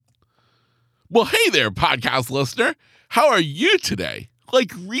Well, hey there, podcast listener. How are you today?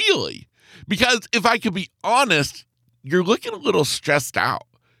 Like, really? Because if I could be honest, you're looking a little stressed out.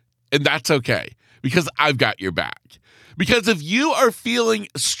 And that's okay, because I've got your back. Because if you are feeling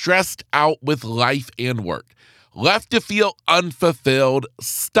stressed out with life and work, left to feel unfulfilled,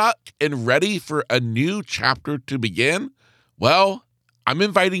 stuck, and ready for a new chapter to begin, well, I'm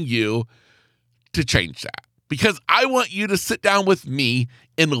inviting you to change that. Because I want you to sit down with me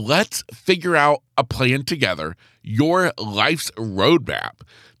and let's figure out a plan together, your life's roadmap,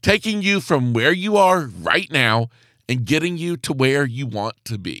 taking you from where you are right now and getting you to where you want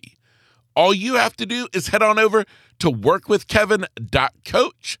to be. All you have to do is head on over to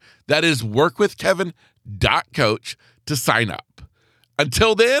workwithkevin.coach. That is workwithkevin.coach to sign up.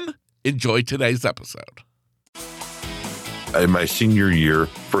 Until then, enjoy today's episode. In my senior year,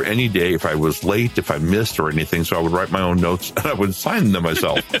 for any day, if I was late, if I missed or anything, so I would write my own notes and I would sign them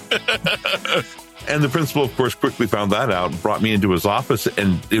myself. And the principal, of course, quickly found that out, brought me into his office,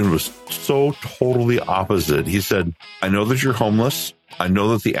 and it was so totally opposite. He said, I know that you're homeless. I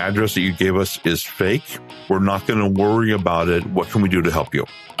know that the address that you gave us is fake. We're not going to worry about it. What can we do to help you?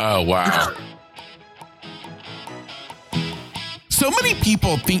 Oh, wow. So many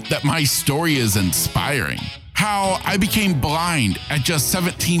people think that my story is inspiring. How I became blind at just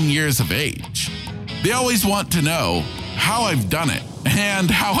 17 years of age. They always want to know how I've done it and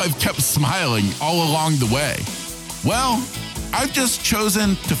how I've kept smiling all along the way. Well, I've just chosen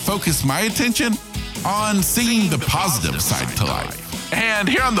to focus my attention on seeing the positive side to life. And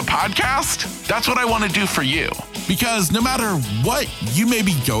here on the podcast, that's what I want to do for you. Because no matter what you may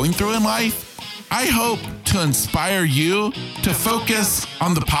be going through in life, I hope to inspire you to focus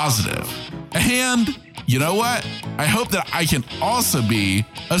on the positive. And you know what? I hope that I can also be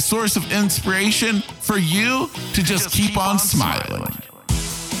a source of inspiration for you to just keep on smiling.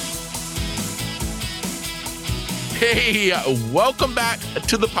 Hey, welcome back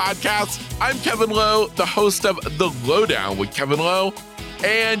to the podcast. I'm Kevin Lowe, the host of The Lowdown with Kevin Lowe,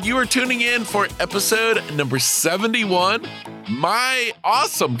 and you are tuning in for episode number 71, my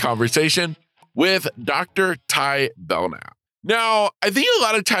awesome conversation with Dr. Ty Belknap. Now, I think a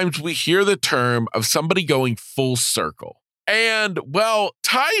lot of times we hear the term of somebody going full circle. And, well,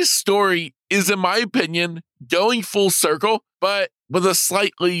 Ty's story is, in my opinion, going full circle, but with a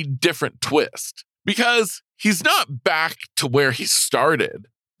slightly different twist. Because he's not back to where he started,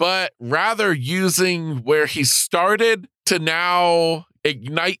 but rather using where he started to now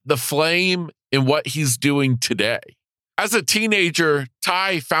ignite the flame in what he's doing today. As a teenager,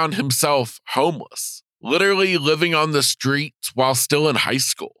 Ty found himself homeless, literally living on the streets while still in high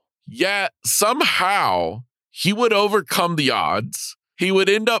school. Yet somehow he would overcome the odds. He would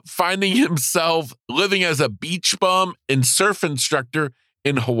end up finding himself living as a beach bum and surf instructor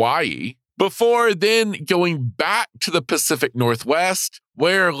in Hawaii, before then going back to the Pacific Northwest,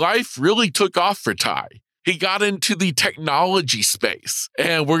 where life really took off for Ty. He got into the technology space,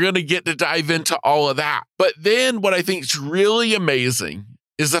 and we're going to get to dive into all of that. But then what I think is really amazing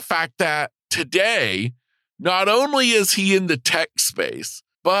is the fact that today, not only is he in the tech space,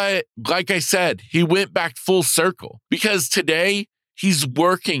 but like I said, he went back full circle because today he's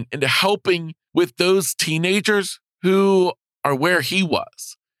working and helping with those teenagers who are where he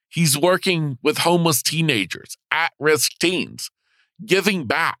was. He's working with homeless teenagers, at-risk teens, giving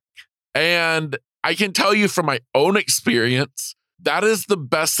back. And I can tell you from my own experience, that is the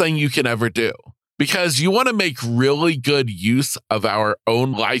best thing you can ever do. Because you want to make really good use of our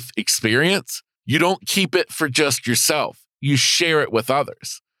own life experience. You don't keep it for just yourself. You share it with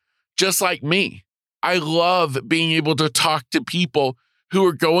others. Just like me. I love being able to talk to people who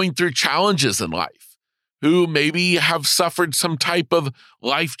are going through challenges in life, who maybe have suffered some type of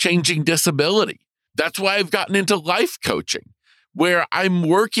life-changing disability. That's why I've gotten into life coaching, where I'm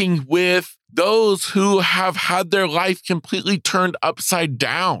working with those who have had their life completely turned upside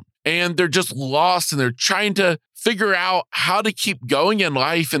down. And they're just lost and they're trying to figure out how to keep going in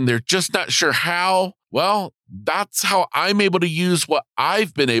life and they're just not sure how. Well, that's how I'm able to use what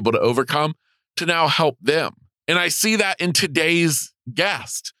I've been able to overcome to now help them. And I see that in today's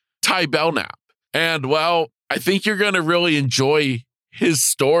guest, Ty Belknap. And well, I think you're going to really enjoy his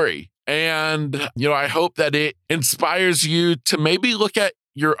story. And, I hope that it inspires you to maybe look at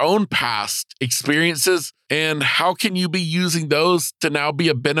your own past experiences and how can you be using those to now be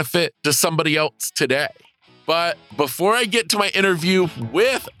a benefit to somebody else today. But before I get to my interview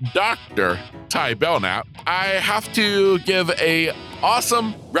with Dr. Ty Belknap, I have to give a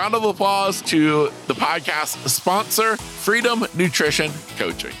awesome round of applause to the podcast sponsor, Freedom Nutrition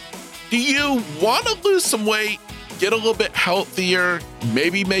Coaching. Do you want to lose some weight? get a little bit healthier,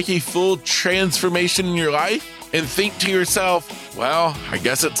 maybe make a full transformation in your life, and think to yourself, well, I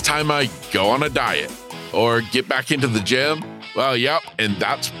guess it's time I go on a diet or get back into the gym. Well, yep. And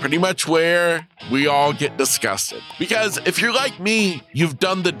that's pretty much where we all get disgusted. Because if you're like me, you've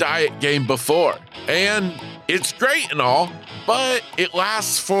done the diet game before. And it's great and all, but it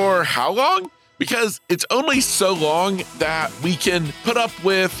lasts for how long? Because it's only so long that we can put up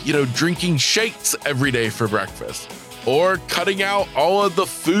with, drinking shakes every day for breakfast or cutting out all of the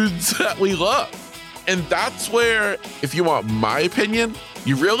foods that we love. And that's where, if you want my opinion,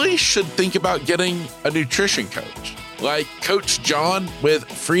 you really should think about getting a nutrition coach, like Coach John with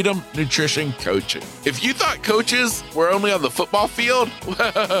Freedom Nutrition Coaching. If you thought coaches were only on the football field,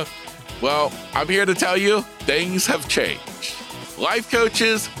 well, I'm here to tell you, things have changed. Life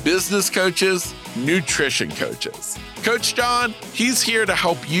coaches, business coaches, nutrition coaches. Coach John, he's here to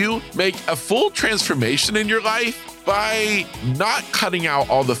help you make a full transformation in your life by not cutting out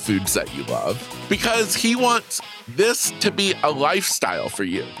all the foods that you love, because he wants this to be a lifestyle for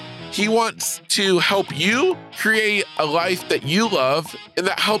you. He wants to help you create a life that you love and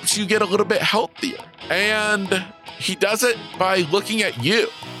that helps you get a little bit healthier. And he does it by looking at you.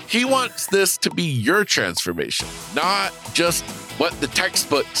 He wants this to be your transformation, not just what the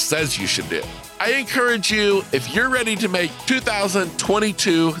textbook says you should do. I encourage you, if you're ready to make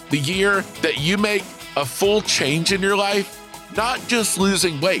 2022 the year that you make a full change in your life, not just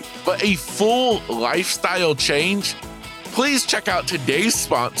losing weight, but a full lifestyle change, please check out today's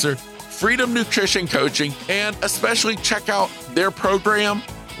sponsor, Freedom Nutrition Coaching, and especially check out their program,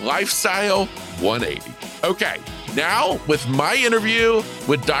 Lifestyle 180. Okay, now with my interview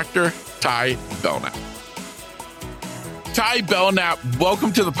with Dr. Ty Belknap. Ty Belknap,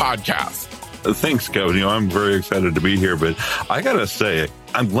 welcome to the podcast. Thanks, Kevin. I'm very excited to be here, but I got to say,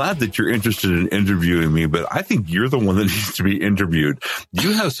 I'm glad that you're interested in interviewing me, but I think you're the one that needs to be interviewed.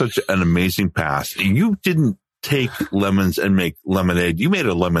 You have such an amazing past. You didn't take lemons and make lemonade. You made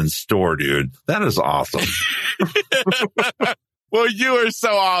a lemon store, dude. That is awesome. Well, you are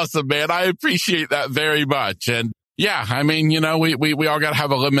so awesome, man. I appreciate that very much. And yeah, I mean, we all got to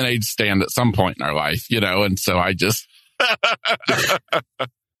have a lemonade stand at some point in our life, and so I just...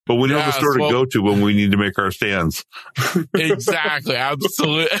 But we know the store to go to when we need to make our stands. Exactly.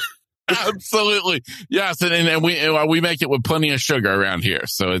 Absolutely. Absolutely. Yes. And we make it with plenty of sugar around here.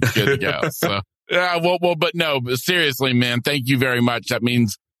 So it's good to go. So yeah, but no, but seriously, man, thank you very much. That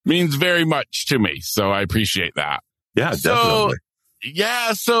means very much to me. So I appreciate that. Yeah, definitely.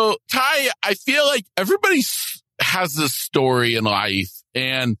 Yeah. So Ty, I feel like everybody has this story in life,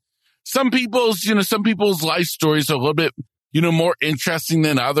 and some people's life stories are a little bit, more interesting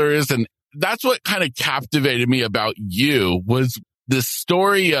than others. And that's what kind of captivated me about you, was this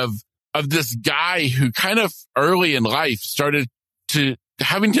story of this guy who kind of early in life started to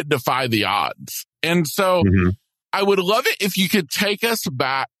having to defy the odds. And so I would love it if you could take us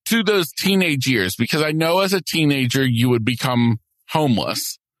back to those teenage years, because I know as a teenager, you would become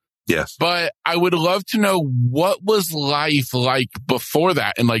homeless. Yes. But I would love to know, what was life like before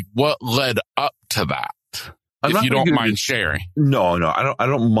that, and like what led up to that? If you don't mind sharing. No, I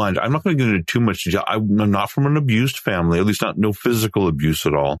don't mind. I'm not going to get into too much detail. I'm not from an abused family, at least no physical abuse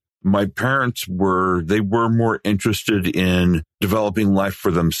at all. My parents were more interested in developing life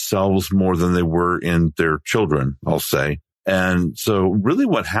for themselves more than they were in their children, I'll say. And so really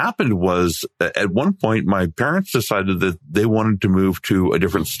what happened was, at one point, my parents decided that they wanted to move to a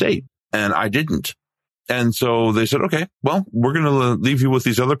different state, and I didn't. And so they said, okay, well, we're going to leave you with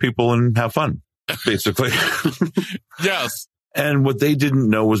these other people and have fun, basically. Yes. And what they didn't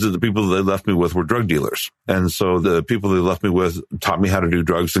know was that the people that they left me with were drug dealers. And so the people they left me with taught me how to do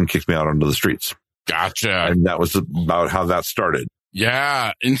drugs and kicked me out onto the streets. Gotcha. And that was about how that started.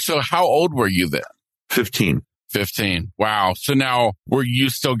 Yeah. And so how old were you then? 15. 15. Wow. So now, were you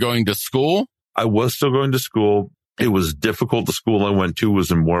still going to school? I was still going to school. It was difficult. The school I went to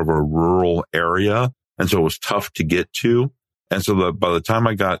was in more of a rural area, and so it was tough to get to. And so by the time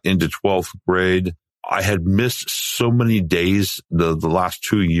I got into 12th grade, I had missed so many days the last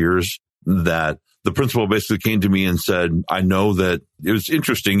 2 years that the principal basically came to me and said, I know that it was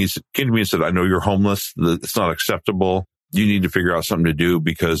interesting. He came to me and said, I know you're homeless. It's not acceptable. You need to figure out something to do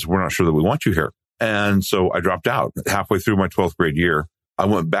because we're not sure that we want you here. And so I dropped out halfway through my 12th grade year. I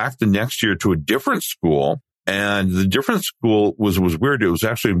went back the next year to a different school, and the different school was weird. It was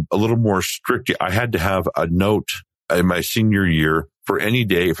actually a little more strict. I had to have a note in my senior year for any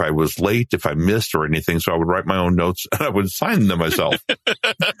day if I was late, if I missed or anything. So I would write my own notes and I would sign them myself.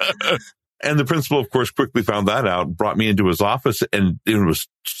 And the principal, of course, quickly found that out, brought me into his office, and it was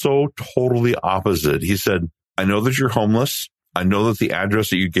so totally opposite. He said, I know that you're homeless. I know that the address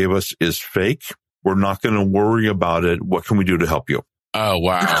that you gave us is fake. We're not going to worry about it. What can we do to help you? Oh,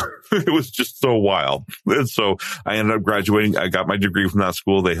 wow. It was just so wild. And so I ended up graduating. I got my degree from that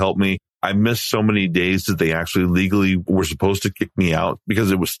school. They helped me. I missed so many days that they actually legally were supposed to kick me out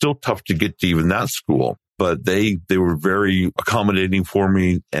because it was still tough to get to even that school. But they were very accommodating for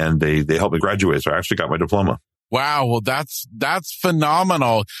me, and they helped me graduate. So I actually got my diploma. Wow. Well, that's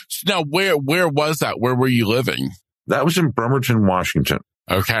phenomenal. So now, where was that? Where were you living? That was in Bremerton, Washington.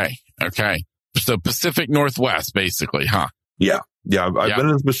 Okay. So Pacific Northwest, basically, huh? Yeah. I've been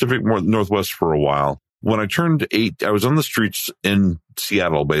in the Pacific Northwest for a while. When I turned 8, I was on the streets in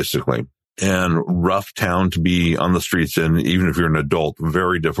Seattle, basically, and rough town to be on the streets in, even if you're an adult,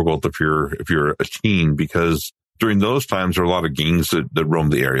 very difficult if you're a teen, because during those times there are a lot of gangs that roam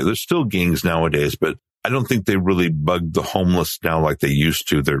the area. There's still gangs nowadays, but I don't think they really bug the homeless now like they used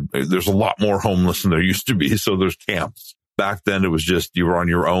to. There's a lot more homeless than there used to be, so there's camps. Back then, it was just you were on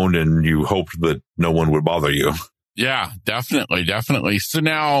your own and you hoped that no one would bother you. Yeah, definitely. So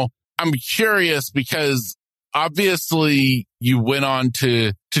now I'm curious because obviously you went on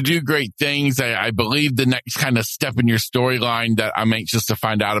to do great things. I believe the next kind of step in your storyline that I'm anxious to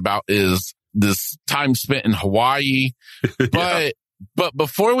find out about is this time spent in Hawaii. But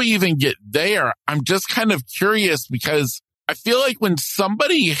before we even get there, I'm just kind of curious because I feel like when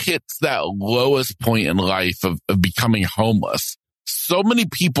somebody hits that lowest point in life of becoming homeless, so many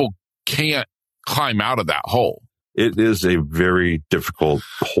people can't climb out of that hole. It is a very difficult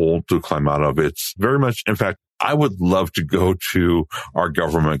hole to climb out of. It's very much, in fact, I would love to go to our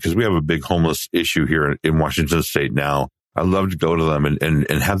government because we have a big homeless issue here in Washington State now. I'd love to go to them and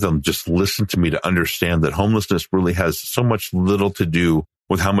have them just listen to me to understand that homelessness really has so much little to do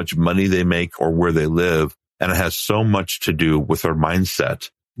with how much money they make or where they live. And it has so much to do with their mindset.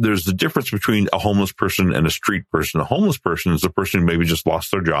 There's the difference between a homeless person and a street person. A homeless person is a person who maybe just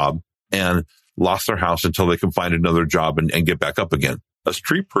lost their job and lost their house until they can find another job and get back up again. A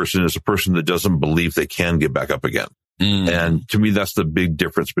street person is a person that doesn't believe they can get back up again. And to me, that's the big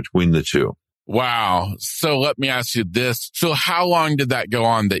difference between the two. Wow. So let me ask you this. So how long did that go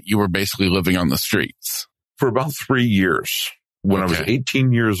on that you were basically living on the streets? For about 3 years. When I was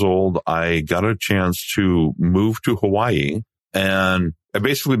 18 years old, I got a chance to move to Hawaii, and I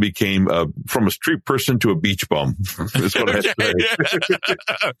basically became from a street person to a beach bum. Is what I say.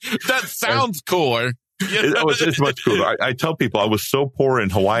 That sounds cooler. It's much cooler. I tell people I was so poor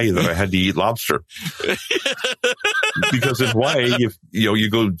in Hawaii that I had to eat lobster. Because in Hawaii, if you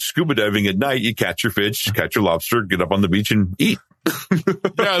go scuba diving at night, you catch your fish, catch your lobster, get up on the beach and eat.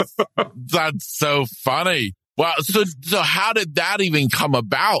 Yes, that's so funny. Wow. So how did that even come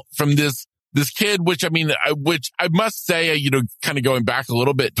about from this kid, which I must say, kind of going back a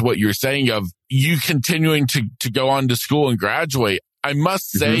little bit to what you're saying of you continuing to go on to school and graduate. I must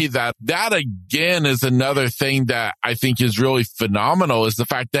say that again is another thing that I think is really phenomenal is the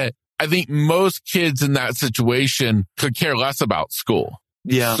fact that I think most kids in that situation could care less about school.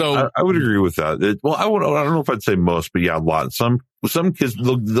 Yeah, so I would agree with that. I don't know if I'd say most, but yeah, a lot. Some kids,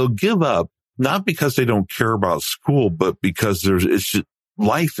 they'll give up, not because they don't care about school, but because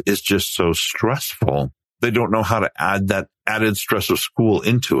life is just so stressful. They don't know how to add that added stress of school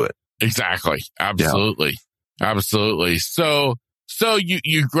into it. Exactly. Absolutely. Yeah. Absolutely. So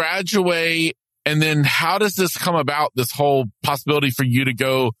you graduate, and then how does this come about, this whole possibility for you to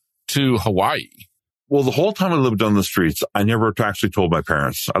go to Hawaii? Well, the whole time I lived on the streets, I never actually told my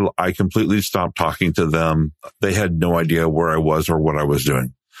parents. I completely stopped talking to them. They had no idea where I was or what I was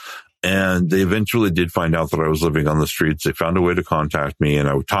doing. And they eventually did find out that I was living on the streets. They found a way to contact me, and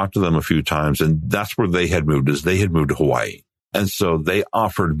I would talk to them a few times. And that's where they had moved, is they had moved to Hawaii. And so they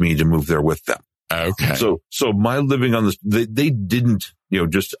offered me to move there with them. Okay. So my living on they didn't,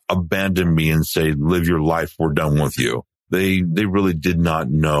 just abandon me and say, live your life. We're done with you. They really did not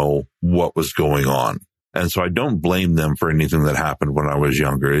know what was going on. And so I don't blame them for anything that happened when I was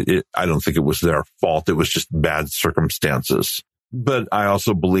younger. I don't think it was their fault. It was just bad circumstances. But I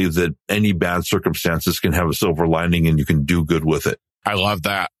also believe that any bad circumstances can have a silver lining and you can do good with it. I love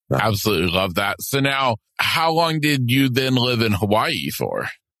that. Absolutely love that. So now, how long did you then live in Hawaii for?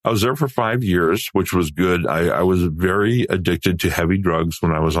 I was there for 5 years, which was good. I was very addicted to heavy drugs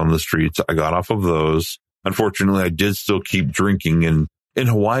when I was on the streets. I got off of those. Unfortunately, I did still keep drinking. And in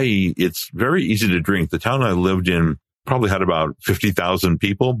Hawaii, it's very easy to drink. The town I lived in probably had about 50,000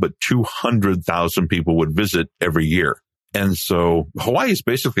 people, but 200,000 people would visit every year. And so Hawaii is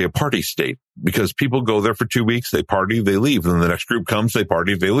basically a party state because people go there for 2 weeks, they party, they leave. And then the next group comes, they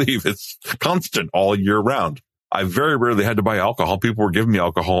party, they leave. It's constant all year round. I very rarely had to buy alcohol. People were giving me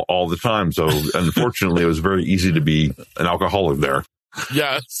alcohol all the time. So unfortunately, it was very easy to be an alcoholic there.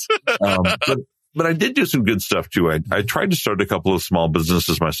 Yes. But I did do some good stuff too. I tried to start a couple of small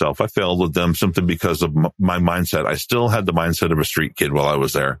businesses myself. I failed at them simply because of my mindset. I still had the mindset of a street kid while I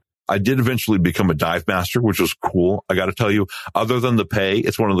was there. I did eventually become a dive master, which was cool. I got to tell you, other than the pay,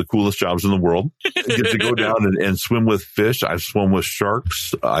 it's one of the coolest jobs in the world. I get to go down and swim with fish. I've swum with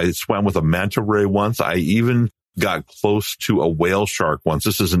sharks. I swam with a manta ray once. I even got close to a whale shark once.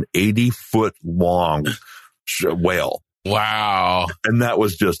 This is an 80-foot long whale. Wow. And that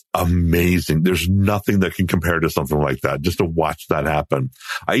was just amazing. There's nothing that can compare to something like that, just to watch that happen.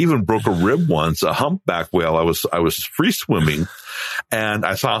 I even broke a rib once, a humpback whale. I was free swimming and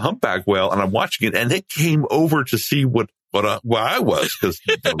I saw a humpback whale and I'm watching it and it came over to see what I was because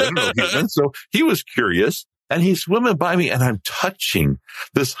I didn't know human. So he was curious and he's swimming by me and I'm touching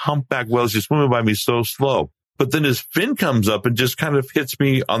this humpback whale. He's just swimming by me so slow. But then his fin comes up and just kind of hits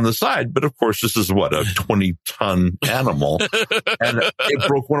me on the side. But of course, this is a 20-ton animal. And it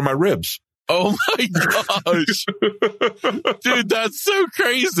broke one of my ribs. Oh my gosh. Dude, that's so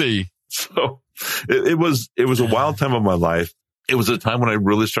crazy. So it was a wild time of my life. It was a time when I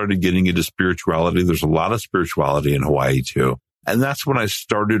really started getting into spirituality. There's a lot of spirituality in Hawaii too. And that's when I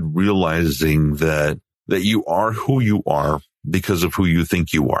started realizing that you are who you are because of who you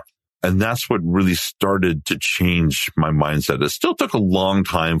think you are. And that's what really started to change my mindset. It still took a long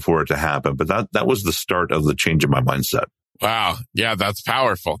time for it to happen, but that was the start of the change in my mindset. Wow. Yeah, that's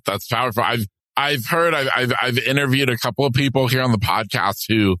powerful. That's powerful. I've heard, I've interviewed a couple of people here on the podcast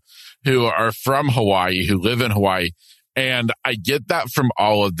who are from Hawaii, who live in Hawaii. And I get that from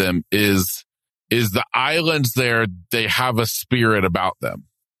all of them is the islands there, they have a spirit about them.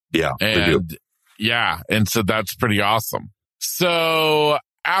 Yeah. And they do. Yeah. And so that's pretty awesome. So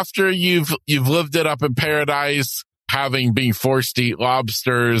after you've lived it up in paradise, being forced to eat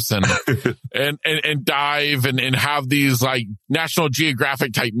lobsters and and dive and have these like National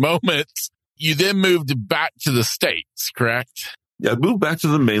Geographic type moments, you then moved back to the States, correct? Yeah, I moved back to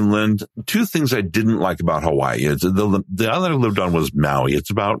the mainland. Two things I didn't like about Hawaii. The island I lived on was Maui.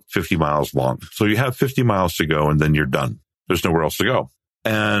 It's about 50 miles long. So you have 50 miles to go and then you're done. There's nowhere else to go.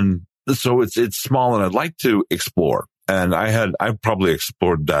 And so it's small and I'd like to explore. And I probably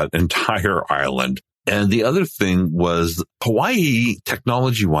explored that entire island. And the other thing was Hawaii,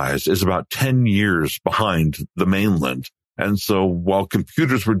 technology wise, is about 10 years behind the mainland. And so while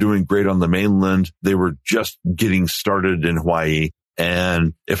computers were doing great on the mainland, they were just getting started in Hawaii.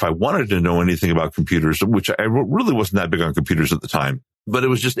 And if I wanted to know anything about computers, which I really wasn't that big on computers at the time, but it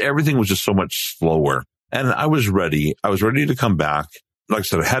was just, everything was just so much slower. And I was ready. I was ready to come back. Like I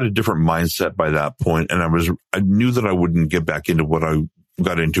said, I had a different mindset by that point, and I knew that I wouldn't get back into what I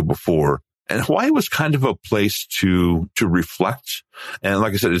got into before. And Hawaii was kind of a place to reflect. And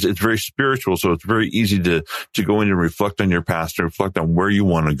like I said, it's very spiritual. So it's very easy to go in and reflect on your past and reflect on where you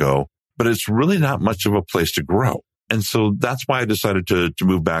want to go. But it's really not much of a place to grow. And so that's why I decided to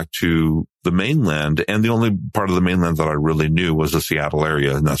move back to the mainland. And the only part of the mainland that I really knew was the Seattle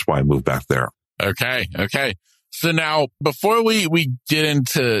area. And that's why I moved back there. Okay. So now, before we get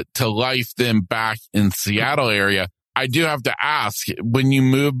into life then back in Seattle area, I do have to ask, when you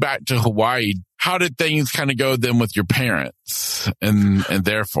moved back to Hawaii, how did things kind of go then with your parents and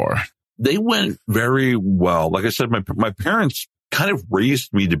therefore? They went very well. Like I said, my parents kind of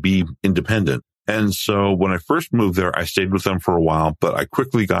raised me to be independent. And so when I first moved there, I stayed with them for a while, but I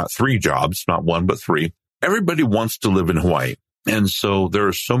quickly got 3 jobs, not 1, but 3. Everybody wants to live in Hawaii. And so there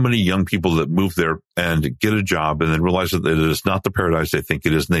are so many young people that move there and get a job and then realize that it is not the paradise they think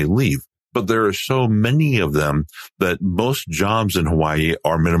it is and they leave. But there are so many of them that most jobs in Hawaii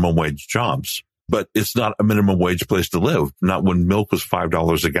are minimum wage jobs. But it's not a minimum wage place to live, not when milk was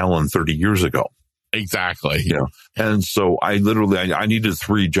 $5 a gallon 30 years ago. Exactly. You know? And so I needed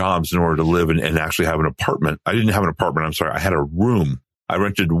 3 jobs in order to live and actually have an apartment. I didn't have an apartment. I'm sorry. I had a room. I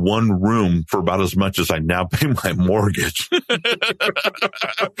rented 1 room for about as much as I now pay my mortgage.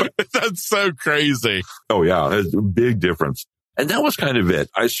 That's so crazy. Oh, yeah. It's a big difference. And that was kind of it.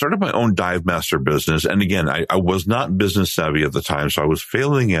 I started my own dive master business. And again, I was not business savvy at the time, so I was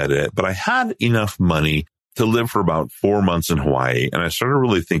failing at it. But I had enough money to live for about 4 months in Hawaii. And I started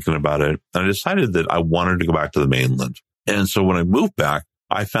really thinking about it. And I decided that I wanted to go back to the mainland. And so when I moved back,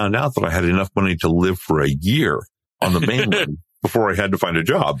 I found out that I had enough money to live for a year on the mainland before I had to find a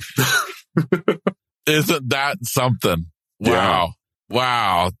job. Isn't that something? Wow. Yeah.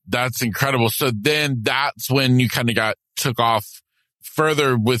 Wow. That's incredible. So then that's when you kind of took off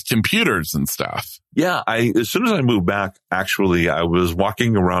further with computers and stuff. Yeah. As soon as I moved back, actually, I was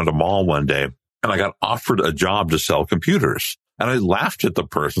walking around a mall one day and I got offered a job to sell computers. And I laughed at the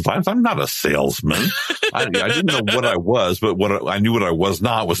person. I'm not a salesman. I didn't know what I was, but I knew what I was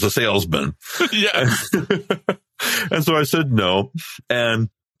not was a salesman. Yeah. And so I said no. And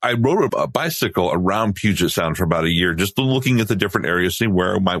I rode a bicycle around Puget Sound for about a year, just looking at the different areas, seeing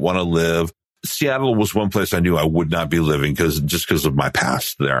where I might want to live. Seattle was one place I knew I would not be living because of my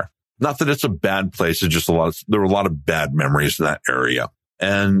past there. Not that it's a bad place. It's just there were a lot of bad memories in that area.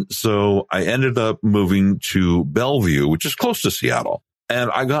 And so I ended up moving to Bellevue, which is close to Seattle.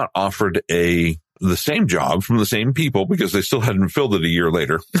 And I got offered the same job from the same people because they still hadn't filled it a year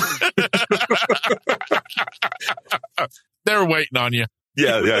later. They're waiting on you.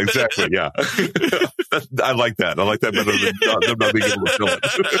 Yeah, exactly. Yeah. I like that. I like that better than them not being able to fill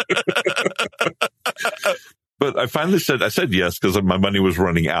it. But I finally said yes because my money was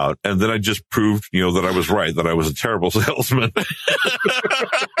running out. And then I just proved, that I was right, that I was a terrible salesman.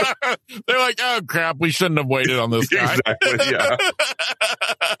 They're like, oh, crap, we shouldn't have waited on this guy. Exactly, yeah.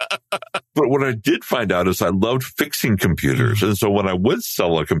 But what I did find out is I loved fixing computers. And so when I would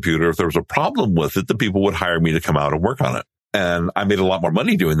sell a computer, if there was a problem with it, the people would hire me to come out and work on it. And I made a lot more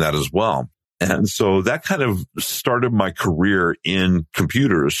money doing that as well. And so that kind of started my career in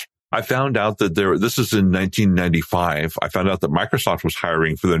computers. I found out that this is in 1995. I found out that Microsoft was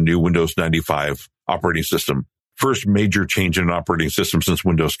hiring for their new Windows 95 operating system. First major change in an operating system since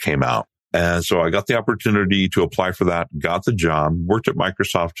Windows came out. And so I got the opportunity to apply for that, got the job, worked at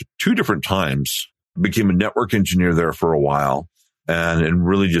Microsoft 2 different times, became a network engineer there for a while. And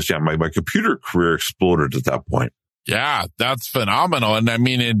really just, my computer career exploded at that point. Yeah, that's phenomenal. And I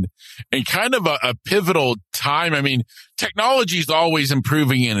mean, in kind of a pivotal time, I mean, technology is always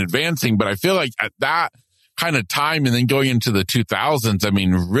improving and advancing, but I feel like at that kind of time and then going into the 2000s, I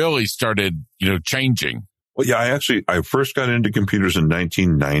mean, really started, changing. Well, yeah, I first got into computers in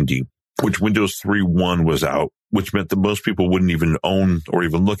 1990, which Windows 3.1 was out, which meant that most people wouldn't even own or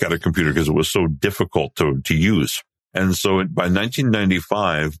even look at a computer because it was so difficult to use. And so by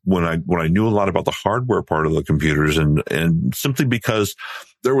 1995, when I knew a lot about the hardware part of the computers and simply because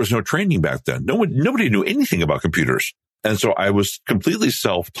there was no training back then, nobody knew anything about computers. And so I was completely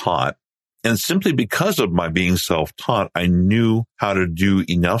self-taught. And simply because of my being self-taught, I knew how to do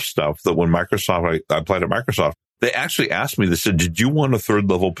enough stuff that when I applied at Microsoft, they actually asked me, they said, did you want a 3rd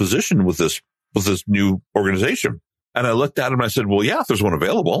level position with this new organization? And I looked at them and I said, well, yeah, if there's one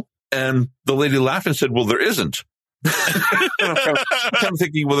available. And the lady laughed and said, well, there isn't. I'm kind of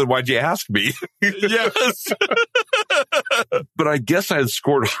thinking, well, then why'd you ask me? Yes. But I guess I had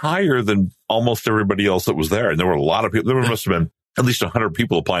scored higher than almost everybody else that was there. And there were a lot of people. There must have been at least 100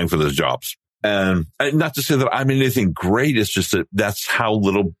 people applying for those jobs. And not to say that I'm anything great. It's just that that's how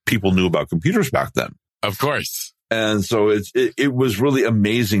little people knew about computers back then. Of course. And so it was really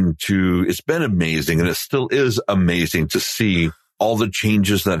amazing it's been amazing, and it still is amazing to see all the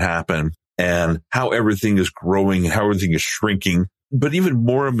changes that happen and how everything is growing and how everything is shrinking. But even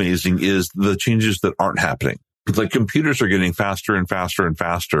more amazing is the changes that aren't happening. Like computers are getting faster and faster and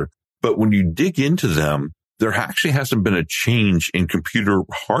faster. But when you dig into them, there actually hasn't been a change in computer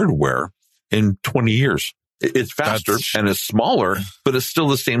hardware in 20 years. It's faster and it's smaller, but it's still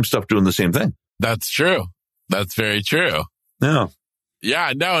the same stuff doing the same thing. That's true. That's very true. Yeah.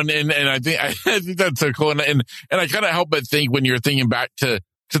 Yeah, no, and I think that's so cool. And I kind of help but think when you're thinking back to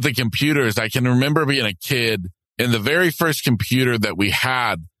the computers, I can remember being a kid and the very first computer that we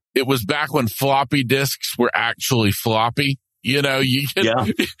had, it was back when floppy disks were actually floppy. I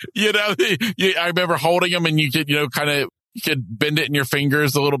remember holding them and you could, you could bend it in your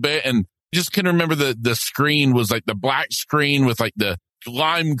fingers a little bit, and just can remember the screen was like the black screen with like the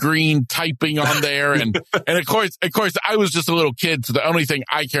lime green typing on there. And of course, I was just a little kid. So the only thing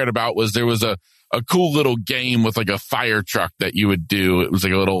I cared about was there was a cool little game with like a fire truck that you would do. It was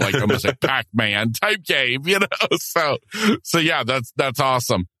like a little, like almost like Pac-Man type game, So yeah, that's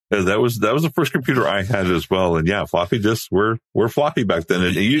awesome. Yeah, that was the first computer I had as well. And yeah, floppy disks were floppy back then.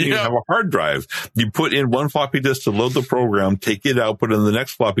 And you didn't even have a hard drive. You put in one floppy disk to load the program, take it out, put in the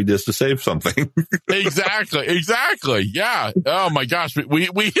next floppy disk to save something. Exactly. Yeah. Oh my gosh. We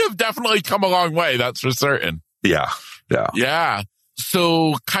have definitely come a long way. That's for certain. Yeah.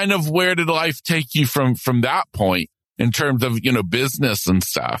 So kind of where did life take you from that point in terms of, business and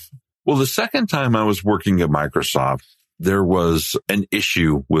stuff? Well, the second time I was working at Microsoft, there was an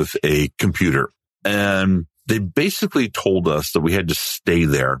issue with a computer, and they basically told us that we had to stay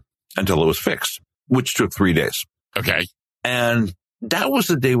there until it was fixed, which took 3 days. Okay. And that was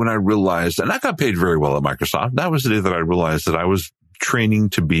the day when I realized, and I got paid very well at Microsoft. That was the day that I realized that I was training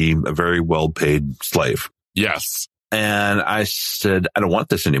to be a very well-paid slave. Yes. And I said, I don't want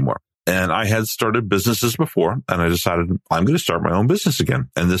this anymore. And I had started businesses before, and I decided I'm going to start my own business again.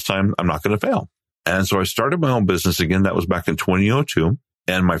 And this time I'm not going to fail. And so I started my own business again. That was back in 2002.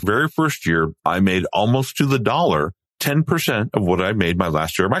 And my very first year, I made almost to the dollar 10% of what I made my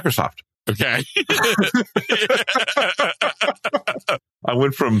last year at Microsoft. Okay. I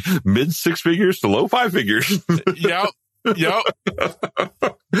went from mid 6 figures to low 5 figures. Yep.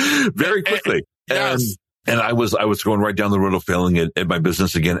 Very quickly. Yes. And I was going right down the road of failing at my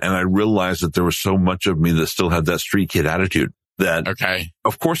business again. And I realized that there was so much of me that still had that street kid attitude that, okay,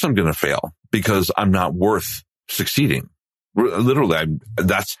 of course I'm going to fail because I'm not worth succeeding. Literally,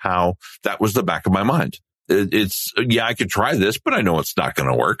 that was the back of my mind. I could try this, but I know it's not going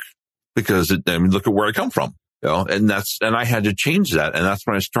to work because look at where I come from, and I had to change that. And that's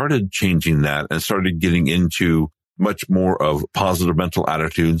when I started changing that and started getting into much more of positive mental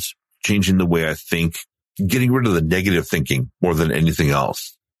attitudes, changing the way I think, getting rid of the negative thinking more than anything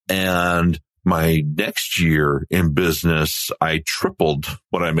else. And my next year in business, I tripled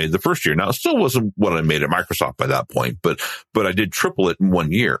what I made the first year. Now, it still wasn't what I made at Microsoft by that point, but I did triple it in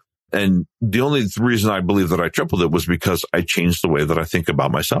 1 year. And the only reason I believe that I tripled it was because I changed the way that I think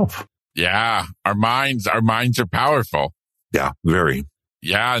about myself. Yeah. Our minds are powerful. Yeah, very.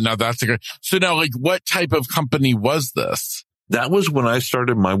 Yeah. No, that's a good. So now, like, what type of company was this? That was when I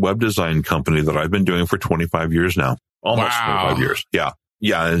started my web design company that I've been doing for 25 years now. Almost 25 years. Yeah.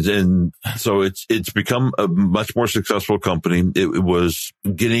 Yeah. And so it's become a much more successful company. It was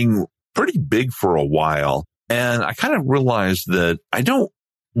getting pretty big for a while. And I kind of realized that I don't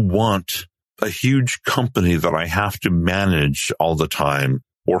want a huge company that I have to manage all the time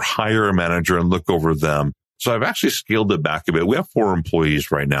or hire a manager and look over them. So I've actually scaled it back a bit. We have 4 employees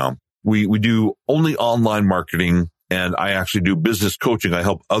right now. We do only online marketing. And I actually do business coaching. I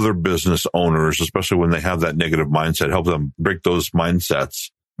help other business owners, especially when they have that negative mindset, help them break those mindsets.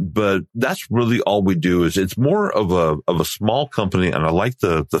 But that's really all we do. Is it's more of a small company. And I like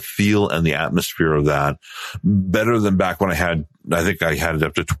the feel and the atmosphere of that better than back when I think I had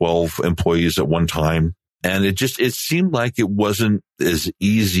up to 12 employees at one time. And it seemed like it wasn't as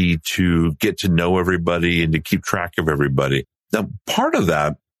easy to get to know everybody and to keep track of everybody. Now, part of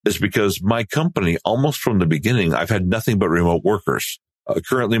that is because my company, almost from the beginning, I've had nothing but remote workers.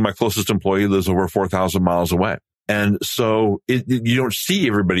 Currently, my closest employee lives over 4,000 miles away. And so you don't see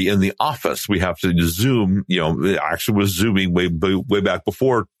everybody in the office. We have to Zoom. It actually was Zooming way back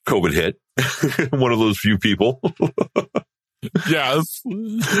before COVID hit. One of those few people. Yes.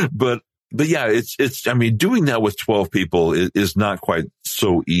 But yeah, doing that with 12 people is not quite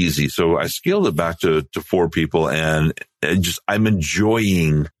so easy. So I scaled it back to 4 people and I'm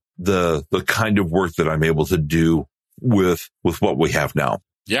enjoying the kind of work that I'm able to do with what we have now.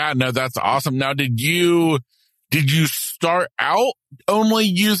 Yeah, no, that's awesome. Now, did you start out only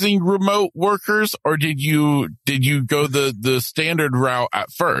using remote workers, or did you go the standard route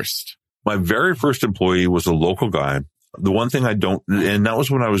at first? My very first employee was a local guy. The one thing and that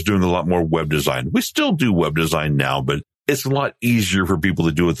was when I was doing a lot more web design. We still do web design now, but it's a lot easier for people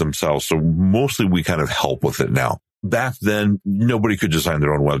to do it themselves. So mostly we kind of help with it now. Back then, nobody could design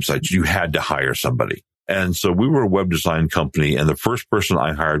their own websites. You had to hire somebody. And so we were a web design company, and the first person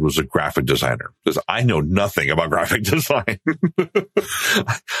I hired was a graphic designer because I know nothing about graphic design.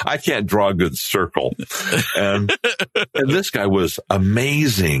 I can't draw a good circle. And this guy was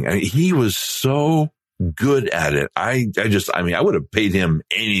amazing. I mean, he was so good at it. I would have paid him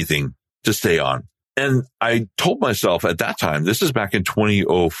anything to stay on. And I told myself at that time, this is back in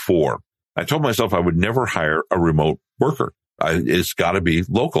 2004, I told myself I would never hire a remote worker. It's got to be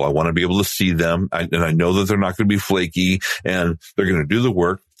local. I want to be able to see them. And I know that they're not going to be flaky and they're going to do the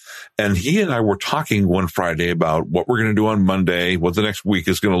work. And he and I were talking one Friday about what we're going to do on Monday, what the next week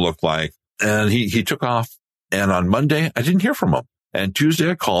is going to look like. And he took off. And on Monday, I didn't hear from him. And Tuesday,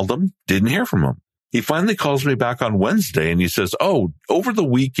 I called him, didn't hear from him. He finally calls me back on Wednesday and he says, over the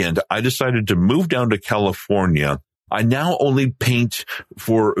weekend, I decided to move down to California. I now only paint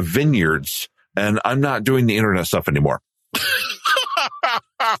for vineyards and I'm not doing the internet stuff anymore.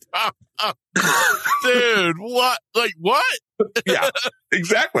 Dude, what? Like what? Yeah,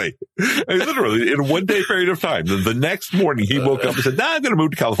 exactly. And literally in a 1 day period of time. The next morning he woke up and said, I'm going to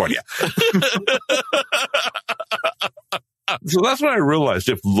move to California. So that's when I realized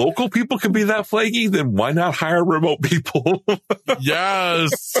if local people can be that flaky, then why not hire remote people?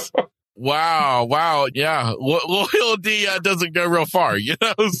 Yes. Wow. Yeah. Loyalty doesn't go real far,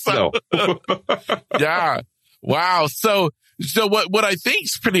 So, no. Yeah. Wow. So what I think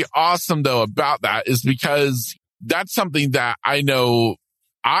is pretty awesome though about that is because that's something that I know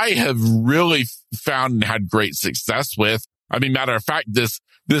I have really found and had great success with. I mean, matter of fact, this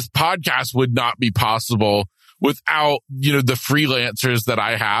this podcast would not be possible without, the freelancers that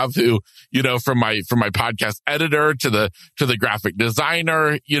I have who, from my podcast editor to the graphic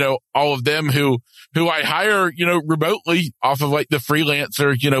designer, all of them who I hire, remotely off of like the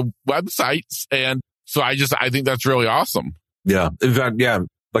freelancer, websites. And so I think that's really awesome. Yeah. In fact, yeah,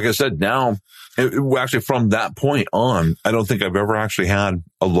 like I said, now actually from that point on, I don't think I've ever actually had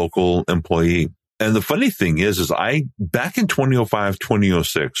a local employee. And the funny thing is back in 2005,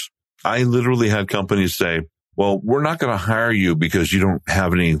 2006, I literally had companies say, well, we're not going to hire you because you don't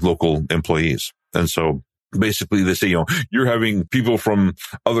have any local employees. And so basically they say, you're having people from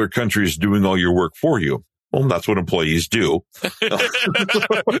other countries doing all your work for you. Well, that's what employees do.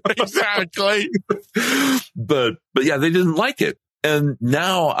 Exactly. But yeah, they didn't like it. And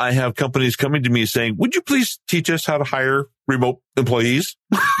now I have companies coming to me saying, would you please teach us how to hire remote employees?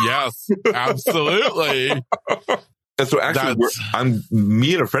 Yes, absolutely. And so actually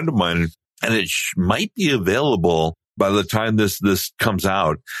me and a friend of mine, and it might be available by the time this comes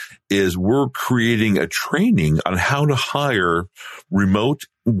out, is we're creating a training on how to hire remote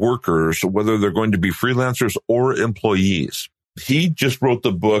workers, whether they're going to be freelancers or employees. He just wrote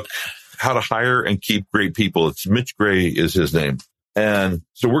the book, How to Hire and Keep Great People. It's Mitch Gray is his name. And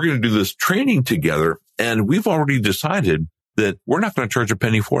so we're going to do this training together. And we've already decided that we're not going to charge a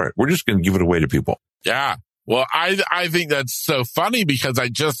penny for it. We're just going to give it away to people. Yeah. Well, I think that's so funny because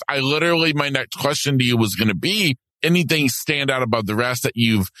I literally, my next question to you was going to be, anything stand out above the rest that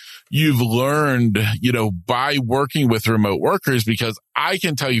you've learned, by working with remote workers? Because I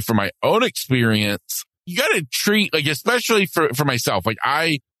can tell you from my own experience, you got to treat, like, especially for myself, like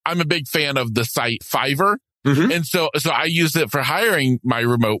I'm a big fan of the site Fiverr. Mm-hmm. And so I use it for hiring my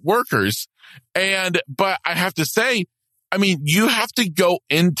remote workers. But I have to say, I mean, you have to go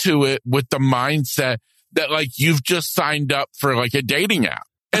into it with the mindset that like you've just signed up for like a dating app.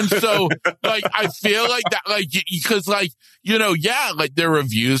 And so like, I feel like that, like, because like, like their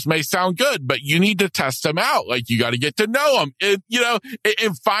reviews may sound good, but you need to test them out. Like you got to get to know them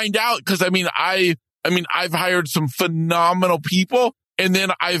and find out. Cause I've hired some phenomenal people. And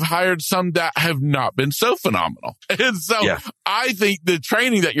then I've hired some that have not been so phenomenal. And so I think the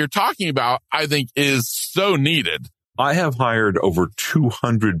training that you're talking about, I think is so needed. I have hired over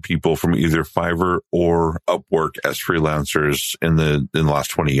 200 people from either Fiverr or Upwork as freelancers in the last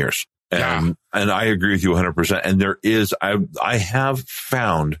 20 years. And I agree with you 100%. And I have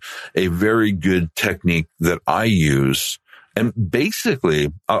found a very good technique that I use. And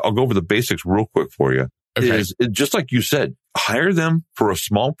basically, I'll go over the basics real quick for you. Okay. Is just like you said, hire them for a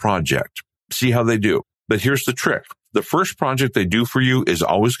small project, see how they do. But here's the trick. The first project they do for you is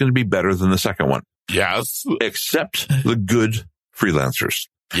always going to be better than the second one. Yes. Except the good freelancers.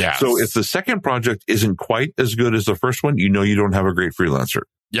 Yes. So if the second project isn't quite as good as the first one, you don't have a great freelancer.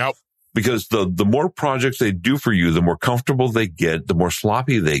 Yep. Because the more projects they do for you, the more comfortable they get, the more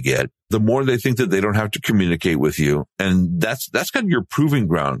sloppy they get, the more they think that they don't have to communicate with you. And that's kind of your proving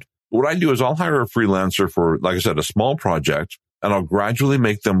ground. What I do is I'll hire a freelancer for, like I said, a small project, and I'll gradually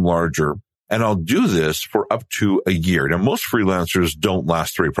make them larger. And I'll do this for up to a year. Now, most freelancers don't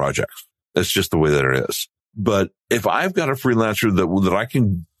last 3 projects. That's just the way that it is. But if I've got a freelancer that I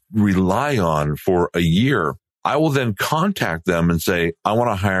can rely on for a year, I will then contact them and say, I want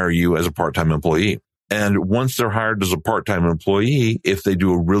to hire you as a part-time employee. And once they're hired as a part-time employee, if they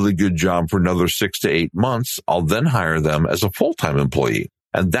do a really good job for another 6 to 8 months, I'll then hire them as a full-time employee.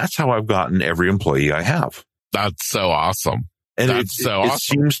 And that's how I've gotten every employee I have. That's so awesome. And it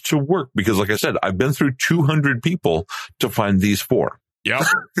seems to work because, like I said, I've been through 200 people to find these 4. Yep.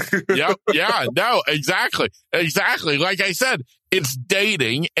 Yep. Yeah. No, exactly. Exactly. Like I said, it's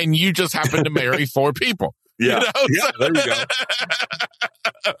dating and you just happen to marry 4 people. Yeah. Yeah, there you go.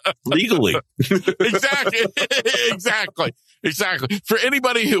 Legally. Exactly. Exactly. For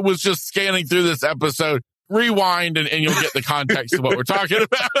anybody who was just scanning through this episode, rewind and you'll get the context of what we're talking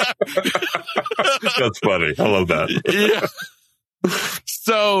about. That's funny. I love that. Yeah.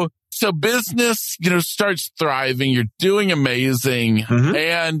 So business, starts thriving. You're doing amazing. Mm-hmm.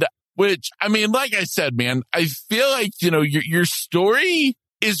 And which, I mean, like I said, man, I feel like, your story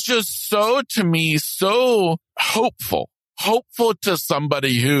is just so, to me, so hopeful to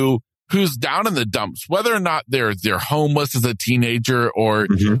somebody who's down in the dumps, whether or not they're homeless as a teenager or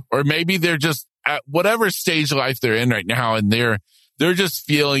maybe they're just at whatever stage of life they're in right now. And they're just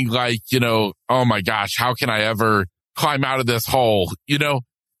feeling like, oh my gosh, how can I ever climb out of this hole,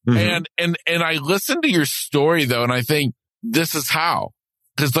 And I listen to your story though. And I think this is how,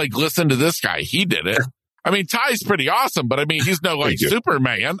 cause like, listen to this guy. He did it. I mean, Ty's pretty awesome, but I mean, he's no like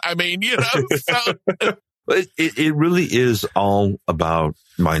Superman. I mean, It really is all about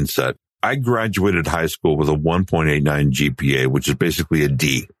mindset. I graduated high school with a 1.89 GPA, which is basically a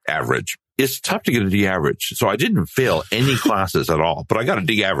D average. It's tough to get a D average. So I didn't fail any classes at all, but I got a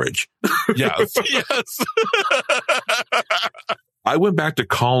D average. Yes. Yes. I went back to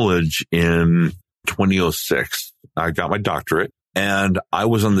college in 2006. I got my doctorate and I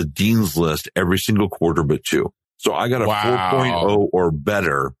was on the dean's list every single quarter but 2. So I got a 4.0 or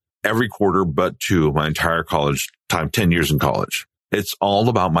better every quarter but 2 my entire college time, 10 years in college. It's all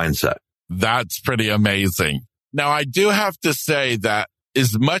about mindset. That's pretty amazing. Now, I do have to say that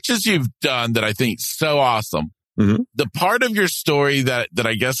as much as you've done that I think is so awesome, the part of your story that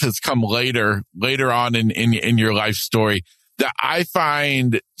I guess has come later on in your life story that I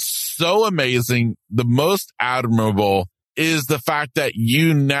find so amazing, the most admirable, is the fact that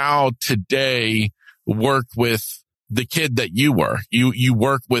you now today work with the kid that you were. You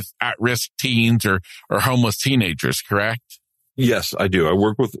work with at-risk teens or homeless teenagers, correct? Yes, I do. I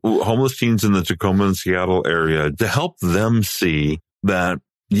work with homeless teens in the Tacoma and Seattle area to help them see that,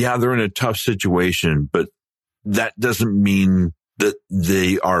 yeah, they're in a tough situation, but that doesn't mean that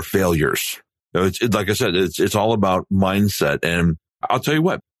they are failures. It's like I said, it's all about mindset. And I'll tell you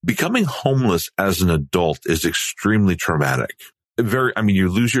what, becoming homeless as an adult is extremely traumatic. You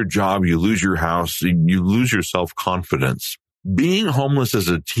lose your job, you lose your house, you lose your self-confidence. Being homeless as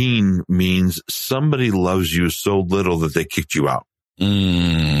a teen means somebody loves you so little that they kicked you out.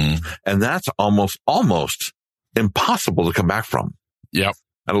 And that's almost impossible to come back from. Yep.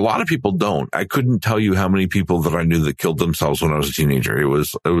 And a lot of people don't. I couldn't tell you how many people that I knew that killed themselves when I was a teenager. It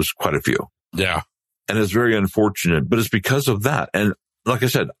was quite a few. Yeah. And it's very unfortunate, but it's because of that. And like I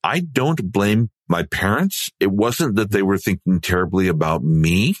said, I don't blame my parents. It wasn't that they were thinking terribly about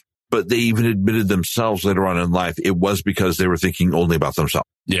me, but they even admitted themselves later on in life, it was because they were thinking only about themselves.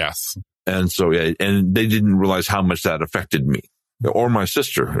 Yes. And so, yeah, and they didn't realize how much that affected me or my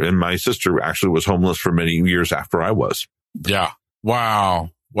sister. And my sister actually was homeless for many years after I was. Yeah.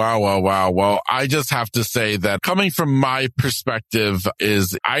 Wow. Well, I just have to say that coming from my perspective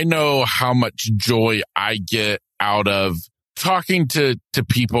is I know how much joy I get out of talking to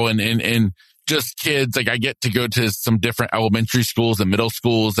people and just kids. Like I get to go to some different elementary schools and middle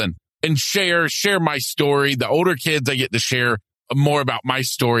schools and share my story. The older kids, I get to share more about my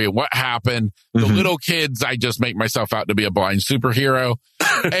story and what happened. The little kids, I just make myself out to be a blind superhero.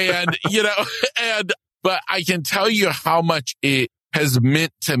 And, but I can tell you how much it has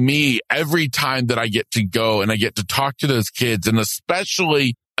meant to me every time that I get to go and I get to talk to those kids. And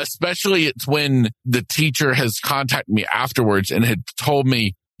especially it's when the teacher has contacted me afterwards and had told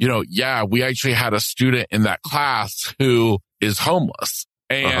me, yeah, we actually had a student in that class who is homeless.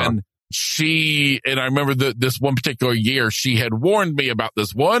 And and I remember this one particular year, she had warned me about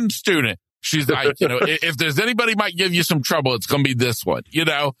this one student. She's like, if there's anybody might give you some trouble, it's going to be this one,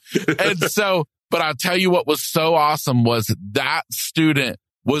 And so, but I'll tell you what was so awesome was that student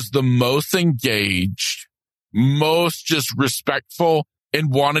was the most engaged, most just respectful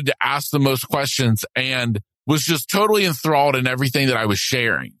and wanted to ask the most questions and was just totally enthralled in everything that I was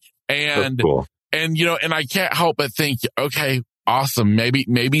sharing. And, cool. and I can't help but think, okay, awesome.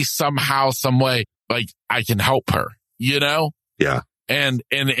 Maybe somehow, some way, like I can help her, Yeah. And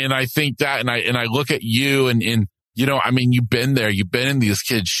I think that, and I look at you and you've been there, you've been in these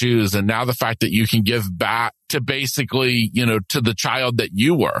kids' shoes. And now the fact that you can give back to basically, to the child that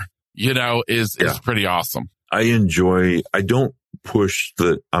you were, is pretty awesome. I don't push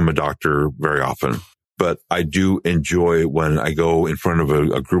that I'm a doctor very often, but I do enjoy when I go in front of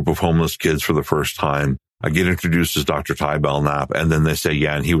a group of homeless kids for the first time. I get introduced as Dr. Ty Belknap, and then they say,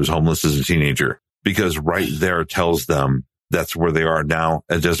 yeah, and he was homeless as a teenager, because right there tells them that's where they are now.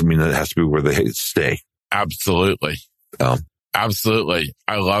 It doesn't mean that it has to be where they stay. Absolutely. Absolutely.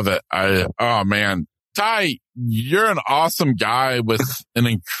 I love it. Oh man, Ty, you're an awesome guy with an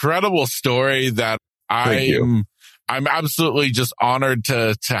incredible story that I'm absolutely just honored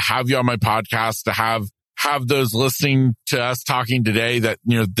to have you on my podcast, to have those listening to us talking today that,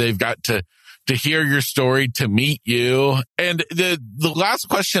 they've got to hear your story, to meet you. And the last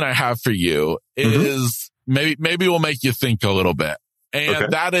question I have for you is maybe will make you think a little bit.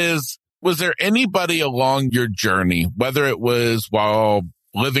 And that is, was there anybody along your journey, whether it was while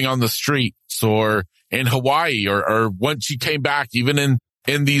living on the streets or in Hawaii or once you came back, even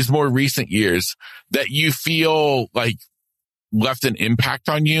in these more recent years, that you feel like left an impact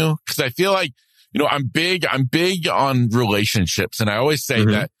on you? Because I feel like, I'm big on relationships. And I always say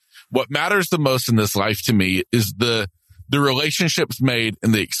that what matters the most in this life to me is the the relationships made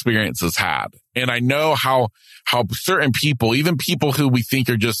and the experiences had. And I know how certain people, even people who we think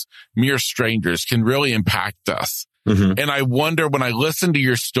are just mere strangers, can really impact us. Mm-hmm. And I wonder when I listen to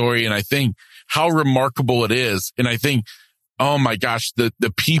your story and I think how remarkable it is. And I think, oh my gosh,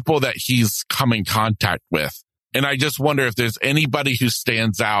 the people that he's come in contact with. And I just wonder if there's anybody who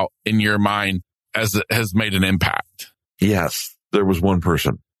stands out in your mind as it has made an impact. Yes, there was one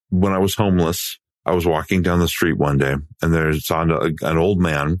person. When I was homeless, I was walking down the street one day and there saw an old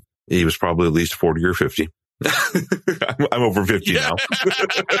man. He was probably at least 40 or 50. I'm over 50 now.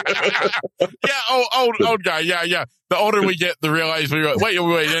 Yeah. Old guy. Yeah. The older we get, the realize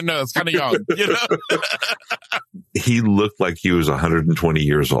wait, no, it's kind of young, you know? He looked like he was 120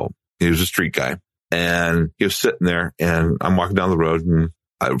 years old. He was a street guy and he was sitting there and I'm walking down the road and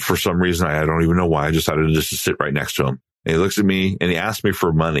for some reason, I don't even know why, I decided just to sit right next to him. And he looks at me and he asked me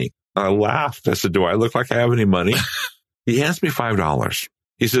for money. I laughed. I said, do I look like I have any money? He hands me $5.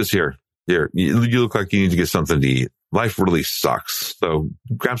 He says, here, you look like you need to get something to eat. Life really sucks. So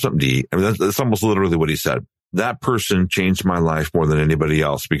grab something to eat. I mean, that's almost literally what he said. That person changed my life more than anybody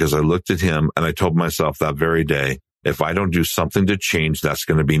else because I looked at him and I told myself that very day, if I don't do something to change, that's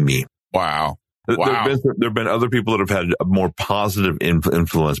going to be me. Wow. There have been other people that have had a more positive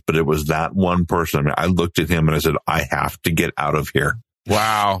influence, but it was that one person. I mean, I looked at him and I said, I have to get out of here.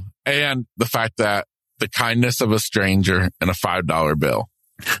 Wow. And the fact that the kindness of a stranger and a $5 bill.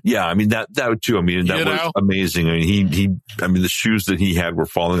 Yeah. I mean, that too. I mean, that was amazing. I mean, the shoes that he had were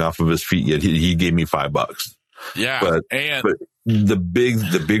falling off of his feet, yet he gave me $5. Yeah. But the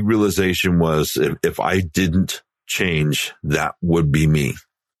big realization was if I didn't change, that would be me.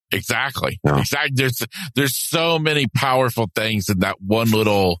 Exactly. Yeah. Exactly. There's so many powerful things in that one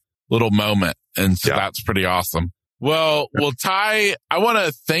little moment. And so that's pretty awesome. Well, Ty, I want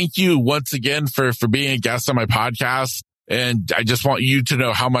to thank you once again for being a guest on my podcast. And I just want you to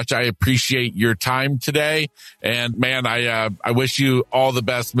know how much I appreciate your time today. And man, I wish you all the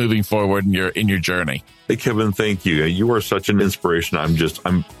best moving forward in your journey. Hey, Kevin, thank you. You are such an inspiration.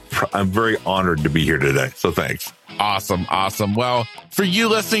 I'm very honored to be here today. So thanks. Awesome. Well, for you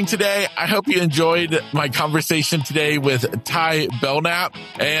listening today, I hope you enjoyed my conversation today with Ty Belknap.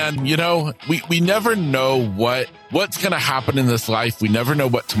 And, we never know what's going to happen in this life. We never know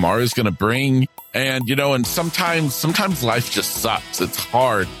what tomorrow is going to bring. And, and sometimes life just sucks. It's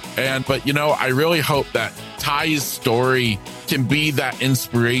hard. But I really hope that Ty's story can be that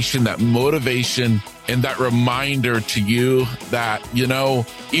inspiration, that motivation, and that reminder to you that,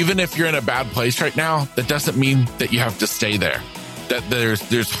 even if you're in a bad place right now, that doesn't mean that you have to stay there. That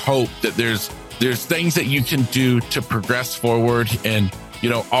there's hope, that there's things that you can do to progress forward and,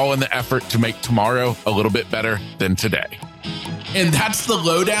 all in the effort to make tomorrow a little bit better than today. And that's the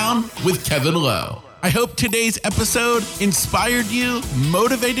Lowdown with Kevin Lowe. I hope today's episode inspired you,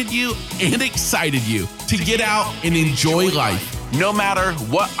 motivated you, and excited you to get out and enjoy life, no matter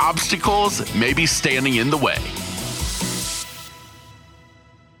what obstacles may be standing in the way.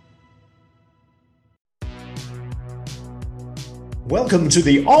 Welcome to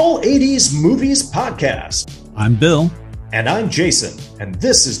the All 80s Movies Podcast. I'm Bill. And I'm Jason, and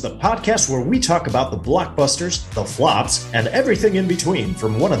this is the podcast where we talk about the blockbusters, the flops, and everything in between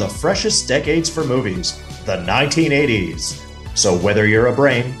from one of the freshest decades for movies, the 1980s. So whether you're a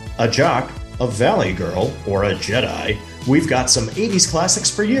brain, a jock, a valley girl, or a Jedi, we've got some 80s classics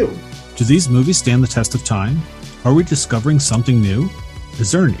for you. Do these movies stand the test of time? Are we discovering something new?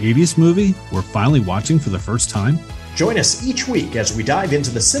 Is there an 80s movie we're finally watching for the first time? Join us each week as we dive into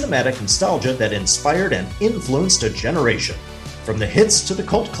the cinematic nostalgia that inspired and influenced a generation. From the hits to the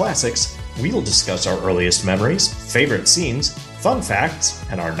cult classics, we'll discuss our earliest memories, favorite scenes, fun facts,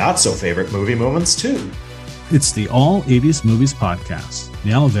 and our not-so-favorite movie moments, too. It's the All 80s Movies Podcast,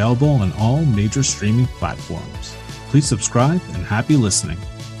 now available on all major streaming platforms. Please subscribe and happy listening.